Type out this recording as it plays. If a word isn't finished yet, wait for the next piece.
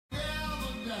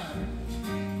done.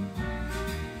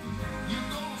 You're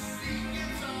gonna see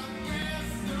it's our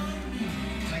destiny.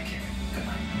 Take care. Good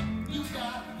night. You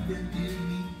got to forgive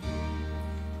me.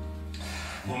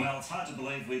 Well, Mel, it's hard to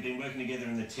believe we've been working together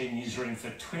in the 10 newsroom for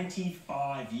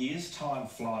 25 years. Time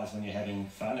flies when you're having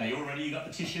fun. Are you all ready? You got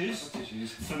the tissues? Got the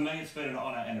tissues. For me, it's been an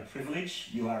honour and a privilege.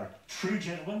 You are a true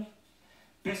gentleman.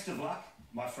 Best of luck.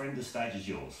 My friend, the stage is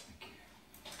yours.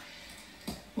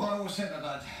 Well, I always said that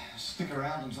I'd stick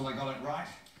around until I got it right.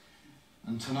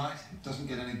 And tonight, it doesn't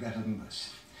get any better than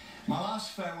this. My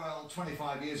last farewell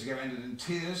 25 years ago ended in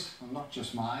tears, and not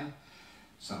just mine.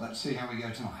 So let's see how we go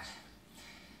tonight.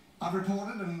 I've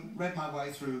reported and read my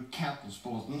way through countless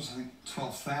bulletins. I think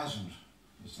 12,000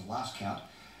 was the last count,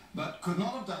 but could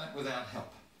not have done it without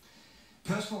help.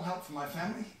 Personal help from my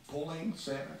family, Pauline,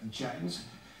 Sarah and James.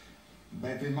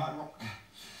 They've been my rock.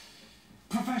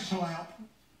 Professional help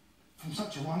from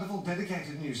such a wonderful,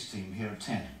 dedicated news team here at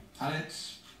 10. And it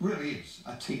really is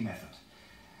a team effort.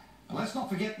 And let's not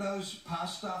forget those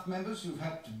past staff members who've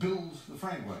helped build the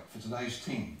framework for today's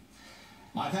team.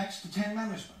 My thanks to 10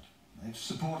 management. They've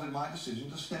supported my decision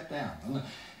to step down. And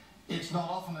it's not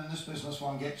often in this business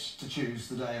one gets to choose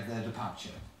the day of their departure.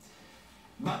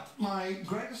 But my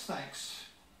greatest thanks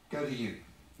go to you,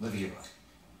 the viewer.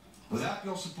 Without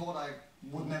your support, I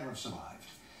would never have survived.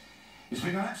 It's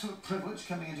been an absolute privilege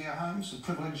coming into your homes, a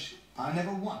privilege I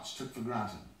never once took for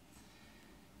granted.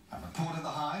 I've reported the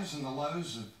highs and the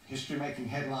lows of history-making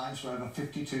headlines for over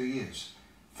 52 years,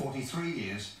 43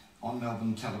 years on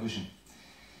Melbourne television.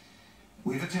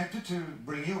 We've attempted to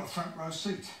bring you a front row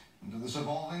seat into this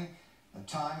evolving, at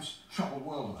times, troubled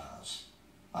world of ours.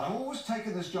 I've always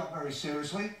taken this job very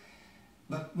seriously,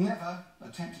 but never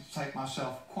attempted to take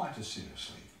myself quite as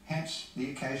seriously. Hence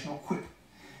the occasional quip.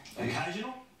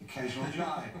 Occasional? Occasional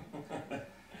jibe.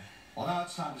 Well, now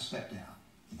it's time to step down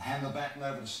and hand the baton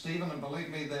over to Stephen, and believe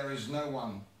me, there is no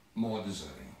one more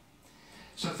deserving.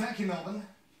 So thank you, Melbourne.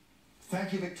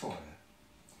 Thank you, Victoria.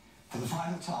 For the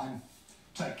final time,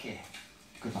 take care.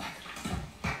 Good night.